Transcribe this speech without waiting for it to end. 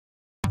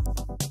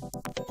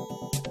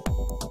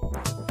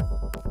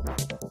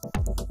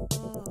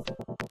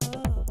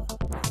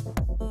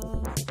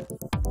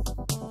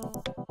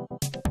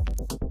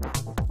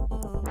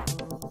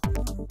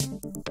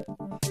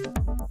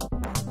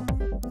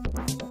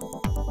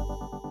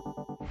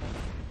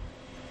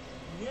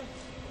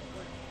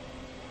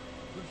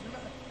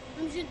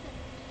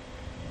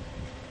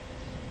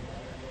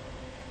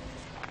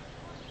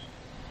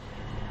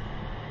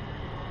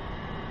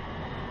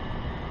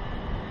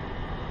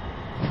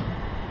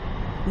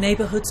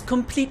Neighbourhoods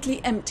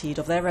completely emptied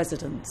of their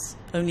residents.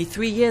 Only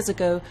 3 years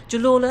ago,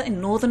 Jalala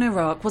in northern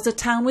Iraq was a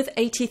town with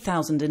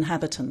 80,000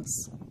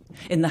 inhabitants.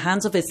 In the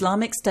hands of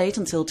Islamic State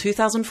until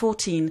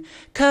 2014,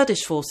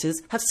 Kurdish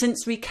forces have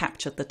since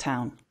recaptured the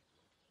town.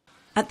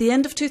 At the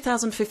end of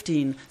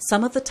 2015,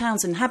 some of the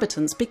town's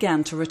inhabitants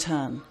began to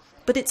return.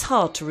 But it's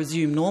hard to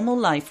resume normal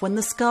life when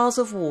the scars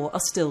of war are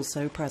still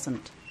so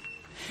present.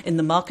 In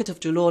the market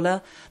of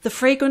Jalala, the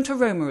fragrant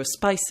aroma of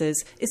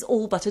spices is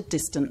all but a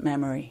distant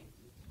memory.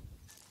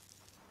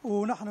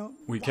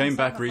 We came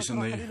back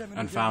recently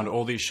and found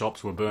all these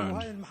shops were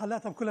burned.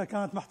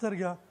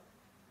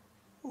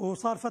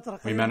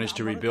 We managed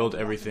to rebuild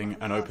everything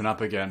and open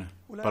up again,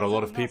 but a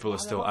lot of people are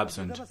still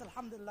absent.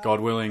 God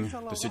willing,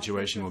 the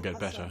situation will get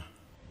better.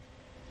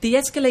 The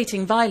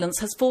escalating violence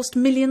has forced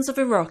millions of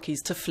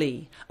Iraqis to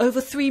flee.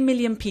 Over 3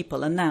 million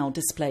people are now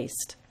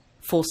displaced.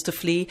 Forced to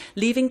flee,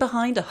 leaving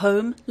behind a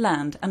home,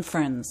 land and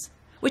friends.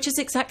 Which is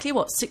exactly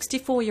what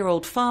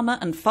 64-year-old farmer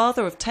and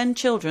father of 10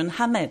 children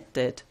Hamed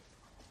did.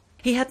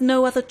 He had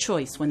no other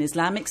choice when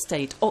Islamic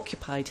State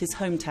occupied his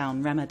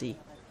hometown Ramadi.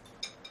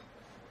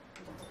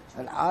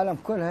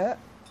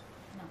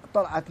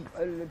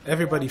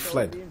 Everybody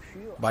fled,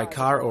 by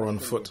car or on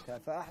foot.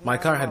 My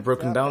car had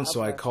broken down,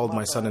 so I called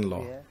my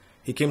son-in-law.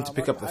 He came to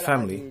pick up the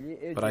family,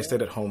 but I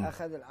stayed at home.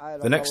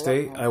 The next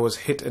day, I was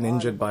hit and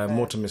injured by a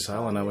mortar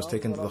missile, and I was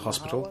taken to the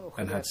hospital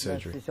and had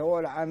surgery.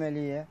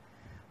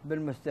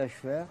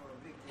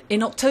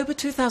 In October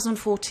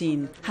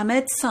 2014,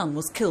 Hamed's son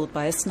was killed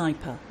by a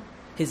sniper.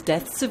 His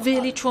death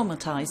severely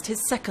traumatized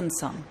his second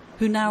son,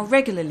 who now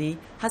regularly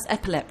has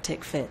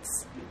epileptic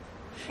fits.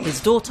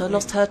 His daughter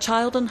lost her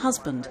child and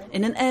husband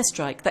in an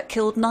airstrike that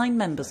killed 9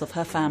 members of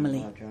her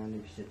family.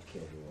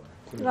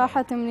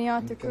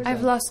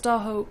 I've lost all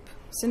hope.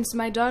 Since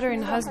my daughter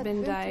and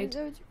husband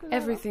died,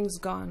 everything's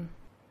gone.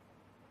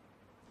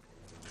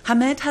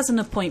 Hamed has an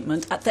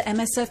appointment at the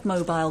MSF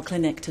mobile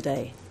clinic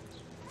today.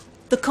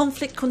 The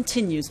conflict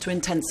continues to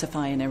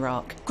intensify in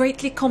Iraq,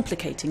 greatly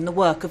complicating the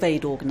work of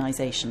aid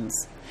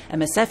organisations.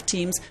 MSF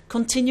teams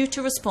continue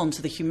to respond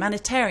to the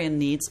humanitarian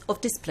needs of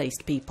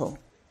displaced people.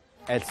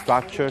 Health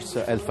structures,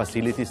 health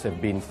facilities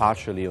have been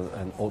partially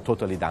or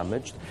totally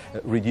damaged,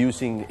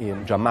 reducing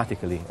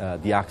dramatically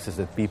the access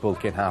that people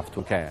can have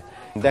to care.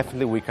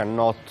 Definitely we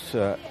cannot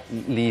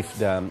leave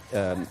the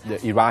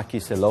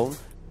Iraqis alone.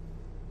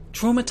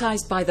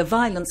 Traumatized by the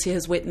violence he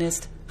has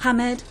witnessed,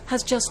 Hamed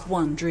has just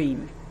one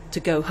dream: to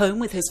go home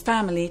with his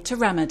family to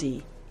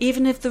Ramadi,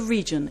 even if the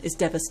region is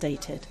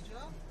devastated.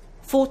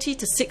 40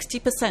 to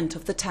 60%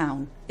 of the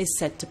town is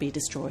said to be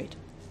destroyed.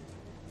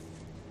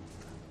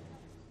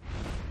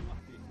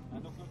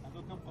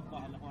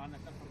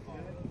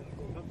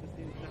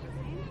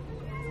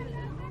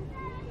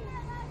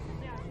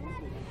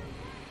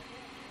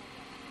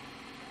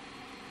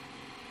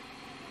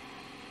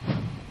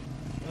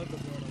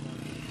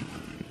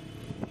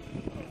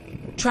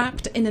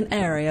 Trapped in an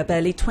area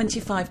barely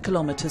 25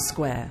 kilometres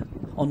square.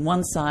 On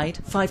one side,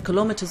 5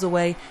 kilometres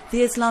away,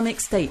 the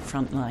Islamic State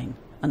front line,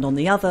 and on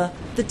the other,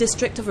 the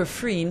district of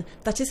Afrin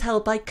that is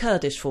held by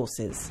Kurdish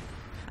forces,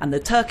 and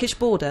the Turkish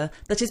border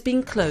that is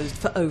being closed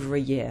for over a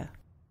year.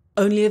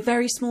 Only a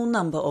very small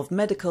number of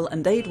medical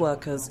and aid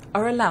workers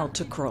are allowed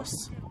to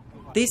cross.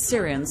 These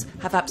Syrians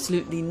have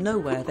absolutely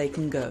nowhere they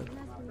can go.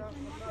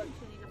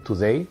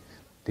 Today,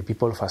 the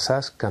people of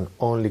Azaz can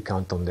only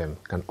count on them,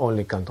 can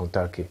only count on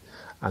Turkey.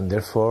 And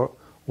therefore,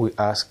 we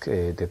ask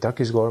the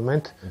Turkish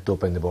government to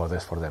open the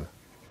borders for them.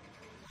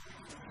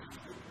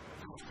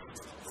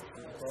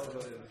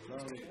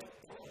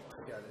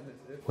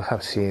 We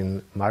have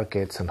seen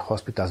markets and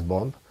hospitals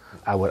bombed.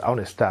 Our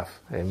own staff,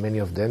 many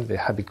of them, they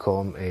have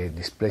become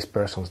displaced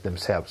persons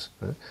themselves,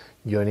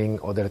 joining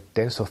other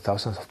tens of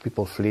thousands of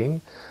people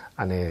fleeing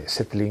and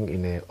settling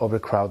in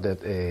overcrowded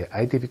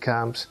IDP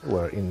camps,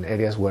 or in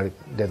areas where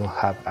they don't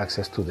have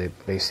access to the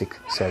basic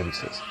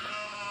services.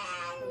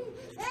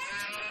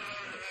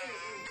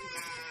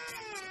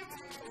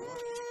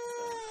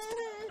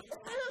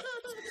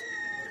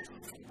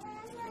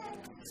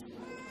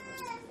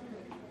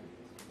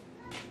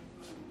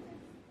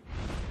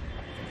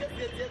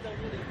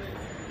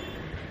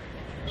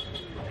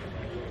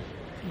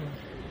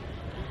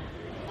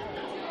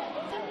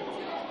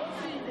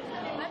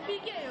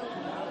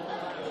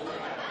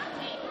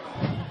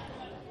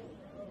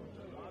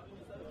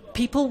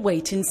 People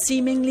wait in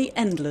seemingly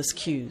endless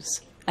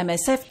queues.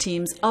 MSF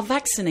teams are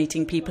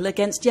vaccinating people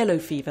against yellow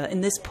fever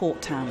in this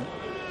port town.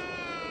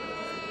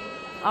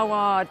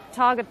 Our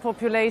target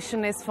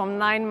population is from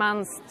 9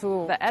 months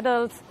to the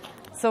adults,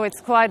 so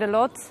it's quite a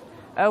lot.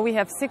 We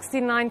have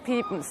 69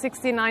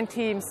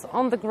 teams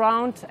on the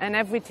ground, and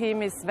every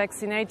team is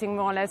vaccinating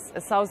more or less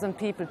 1,000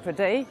 people per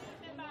day.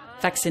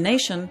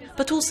 Vaccination,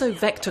 but also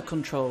vector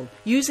control,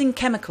 using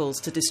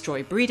chemicals to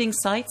destroy breeding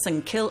sites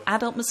and kill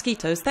adult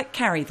mosquitoes that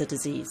carry the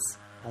disease.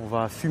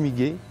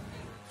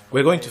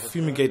 We're going to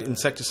fumigate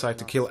insecticide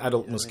to kill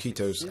adult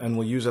mosquitoes, and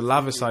we'll use a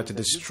larvicide to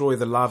destroy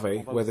the larvae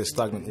where there's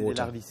stagnant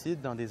water.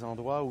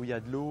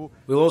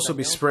 We'll also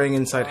be spraying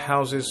inside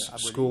houses,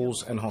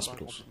 schools and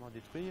hospitals.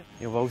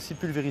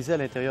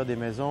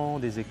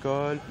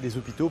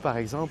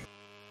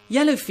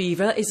 Yellow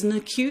fever is an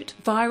acute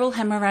viral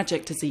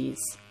hemorrhagic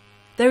disease.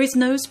 There is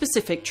no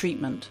specific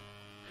treatment.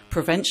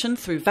 Prevention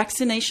through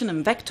vaccination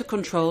and vector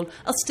control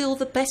are still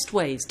the best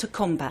ways to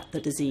combat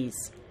the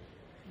disease.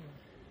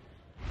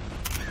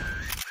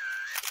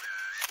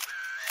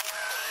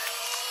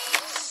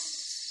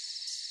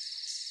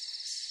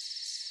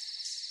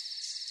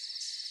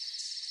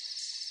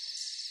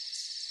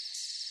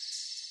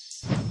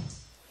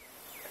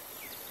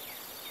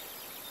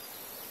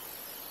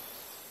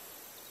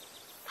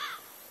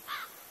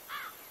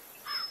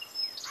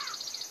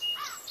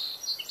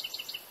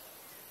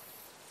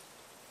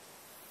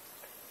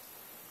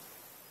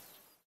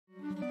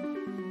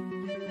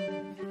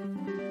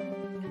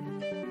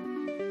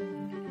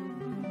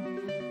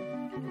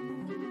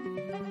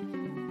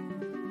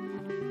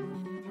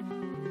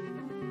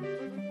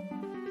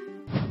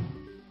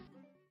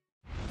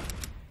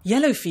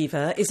 Yellow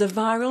fever is a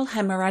viral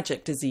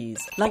hemorrhagic disease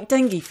like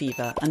dengue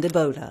fever and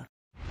Ebola.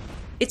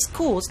 It's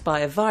caused by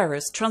a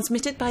virus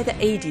transmitted by the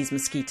Aedes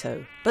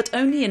mosquito, but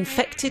only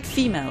infected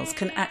females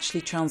can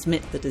actually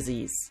transmit the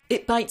disease.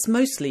 It bites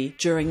mostly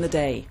during the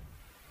day.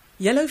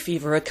 Yellow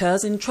fever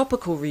occurs in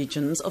tropical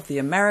regions of the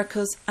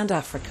Americas and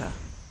Africa.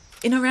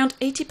 In around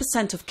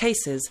 80% of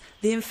cases,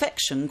 the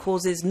infection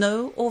causes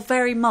no or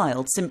very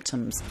mild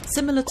symptoms,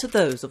 similar to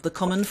those of the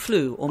common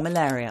flu or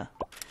malaria.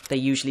 They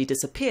usually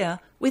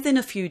disappear within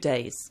a few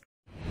days.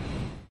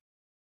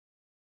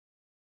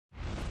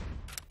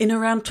 In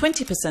around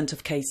 20%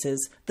 of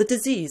cases, the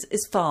disease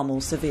is far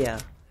more severe,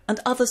 and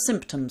other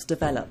symptoms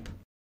develop.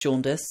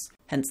 Jaundice,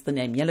 hence the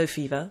name yellow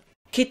fever,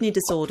 kidney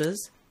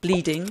disorders,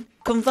 bleeding,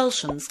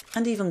 convulsions,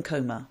 and even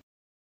coma.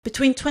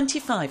 Between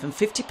 25 and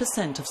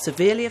 50% of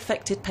severely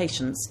affected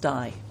patients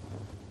die.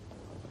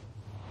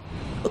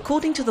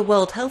 According to the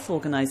World Health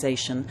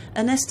Organization,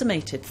 an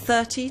estimated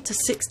 30 to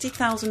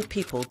 60,000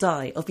 people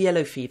die of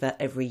yellow fever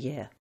every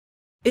year.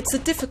 It's a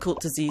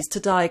difficult disease to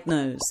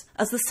diagnose,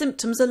 as the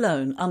symptoms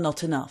alone are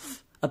not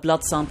enough. A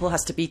blood sample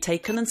has to be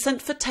taken and sent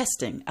for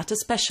testing at a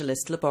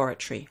specialist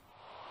laboratory.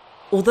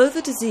 Although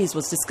the disease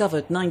was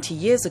discovered 90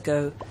 years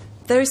ago,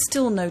 there is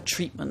still no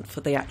treatment for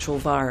the actual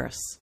virus.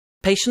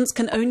 Patients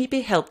can only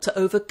be helped to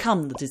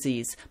overcome the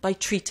disease by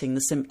treating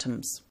the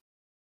symptoms.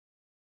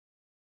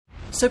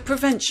 So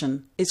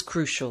prevention is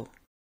crucial.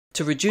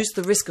 To reduce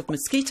the risk of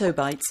mosquito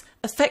bites,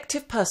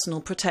 effective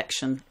personal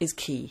protection is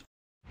key.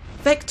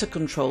 Vector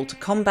control to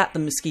combat the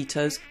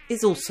mosquitoes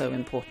is also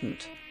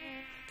important.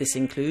 This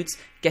includes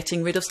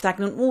getting rid of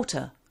stagnant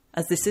water,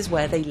 as this is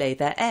where they lay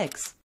their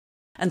eggs,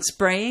 and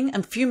spraying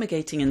and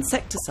fumigating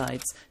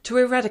insecticides to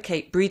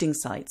eradicate breeding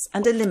sites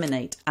and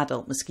eliminate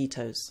adult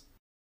mosquitoes.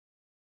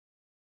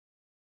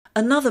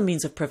 Another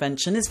means of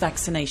prevention is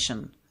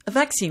vaccination. A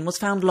vaccine was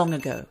found long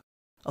ago.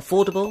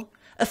 Affordable,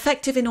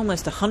 effective in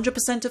almost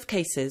 100% of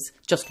cases,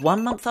 just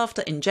 1 month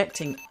after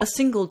injecting a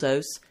single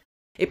dose,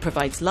 it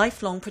provides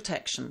lifelong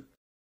protection.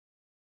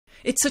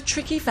 It's a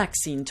tricky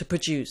vaccine to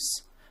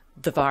produce.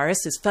 The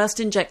virus is first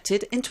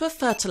injected into a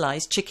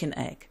fertilized chicken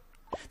egg.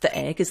 The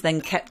egg is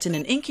then kept in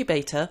an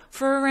incubator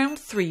for around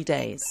 3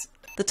 days,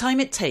 the time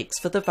it takes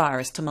for the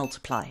virus to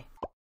multiply.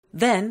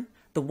 Then,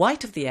 the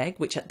white of the egg,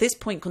 which at this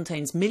point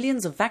contains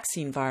millions of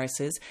vaccine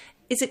viruses,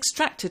 is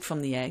extracted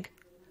from the egg.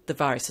 The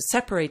virus is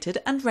separated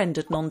and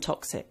rendered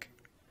non-toxic.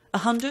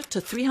 100 to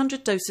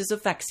 300 doses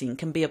of vaccine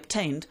can be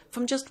obtained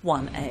from just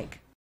one egg.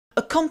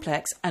 A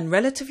complex and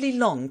relatively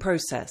long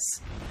process.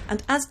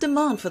 And as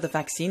demand for the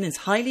vaccine is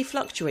highly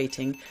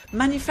fluctuating,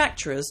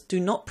 manufacturers do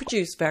not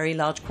produce very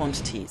large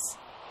quantities.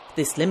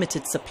 This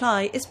limited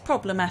supply is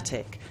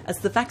problematic, as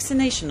the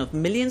vaccination of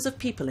millions of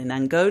people in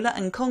Angola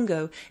and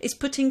Congo is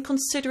putting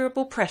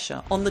considerable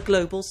pressure on the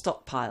global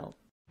stockpile.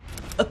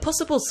 A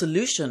possible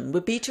solution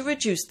would be to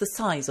reduce the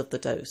size of the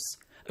dose.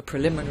 A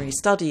preliminary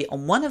study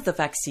on one of the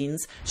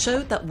vaccines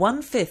showed that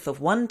 1/5 of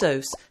one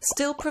dose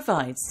still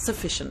provides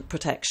sufficient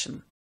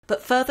protection.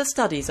 But further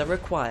studies are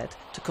required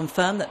to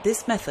confirm that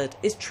this method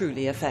is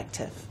truly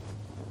effective.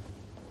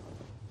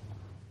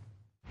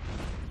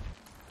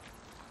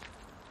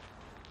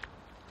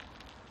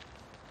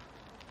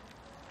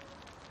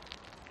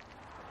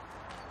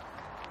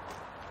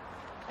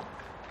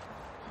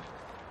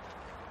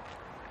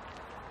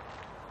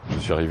 Je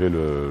suis arrivé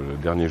le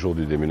dernier jour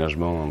du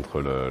déménagement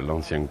entre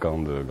l'ancien camp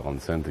de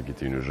Grande-Sainte, qui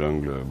était une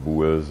jungle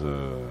boueuse,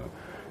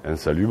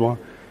 insalubre,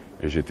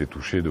 et j'ai été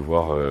touché de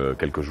voir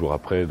quelques jours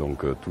après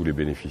donc, tous les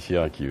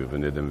bénéficiaires qui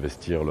venaient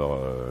d'investir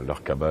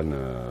leur cabane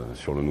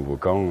sur le nouveau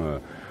camp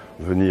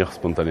venir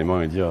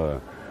spontanément et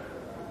dire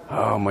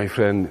 "Oh my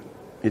friend,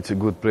 it's a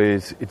good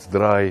place, it's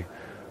dry,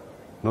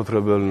 no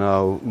trouble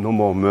now, no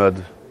more mud."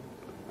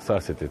 Ça,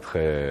 c'était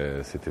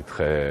très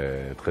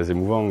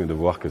émouvant de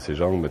voir que ces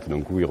gens, tout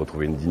d'un coup, ils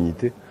retrouvaient une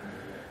dignité.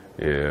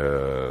 Et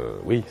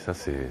oui, ça,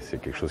 c'est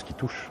quelque chose qui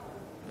touche.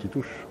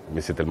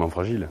 Mais c'est tellement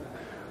fragile.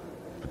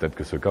 peut-être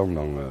que ce camp,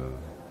 dans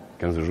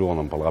 15 jours, on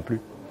n'en parlera plus.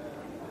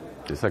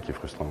 C'est ça qui est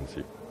frustrant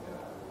aussi.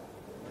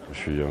 Je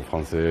suis un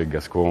Français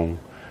gascon,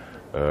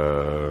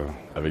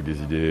 avec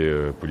des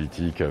idées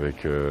politiques,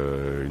 avec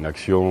une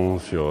action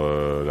sur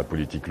la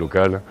politique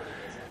locale,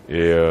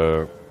 et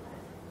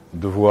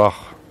de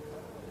voir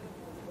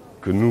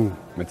que nous,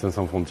 Médecins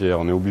sans frontières,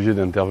 on est obligés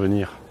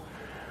d'intervenir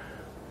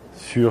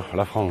sur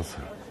la France,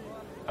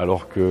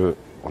 alors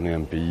qu'on est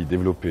un pays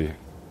développé,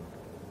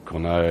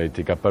 qu'on a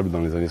été capable dans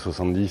les années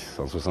 70,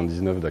 en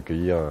 79,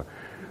 d'accueillir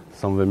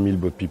 120 000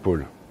 boat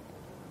people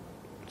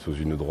sous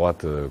une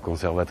droite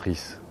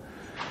conservatrice.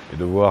 Et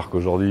de voir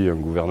qu'aujourd'hui, un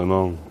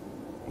gouvernement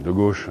de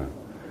gauche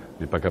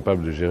n'est pas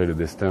capable de gérer le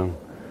destin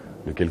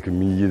de quelques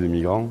milliers de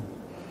migrants,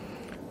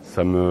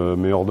 ça me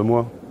met hors de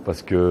moi,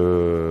 parce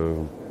que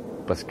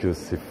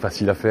c'est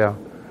facile à faire,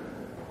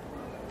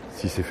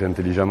 si c'est fait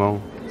intelligemment,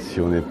 si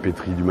on est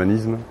pétri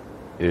d'humanisme.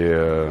 Et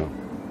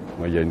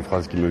moi, il y a une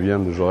phrase qui me vient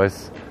de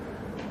Jaurès,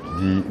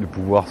 qui dit « Le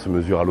pouvoir se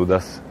mesure à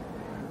l'audace ».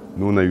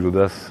 Nous, on a eu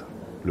l'audace,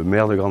 le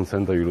maire de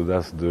Grande-Sainte a eu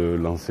l'audace de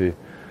lancer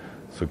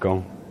ce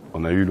camp,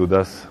 on a eu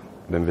l'audace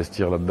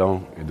d'investir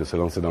là-dedans et de se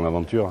lancer dans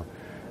l'aventure.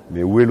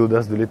 Mais où est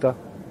l'audace de l'État?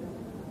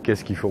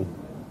 Qu'est-ce qu'ils font?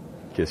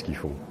 Qu'est-ce qu'ils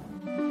font?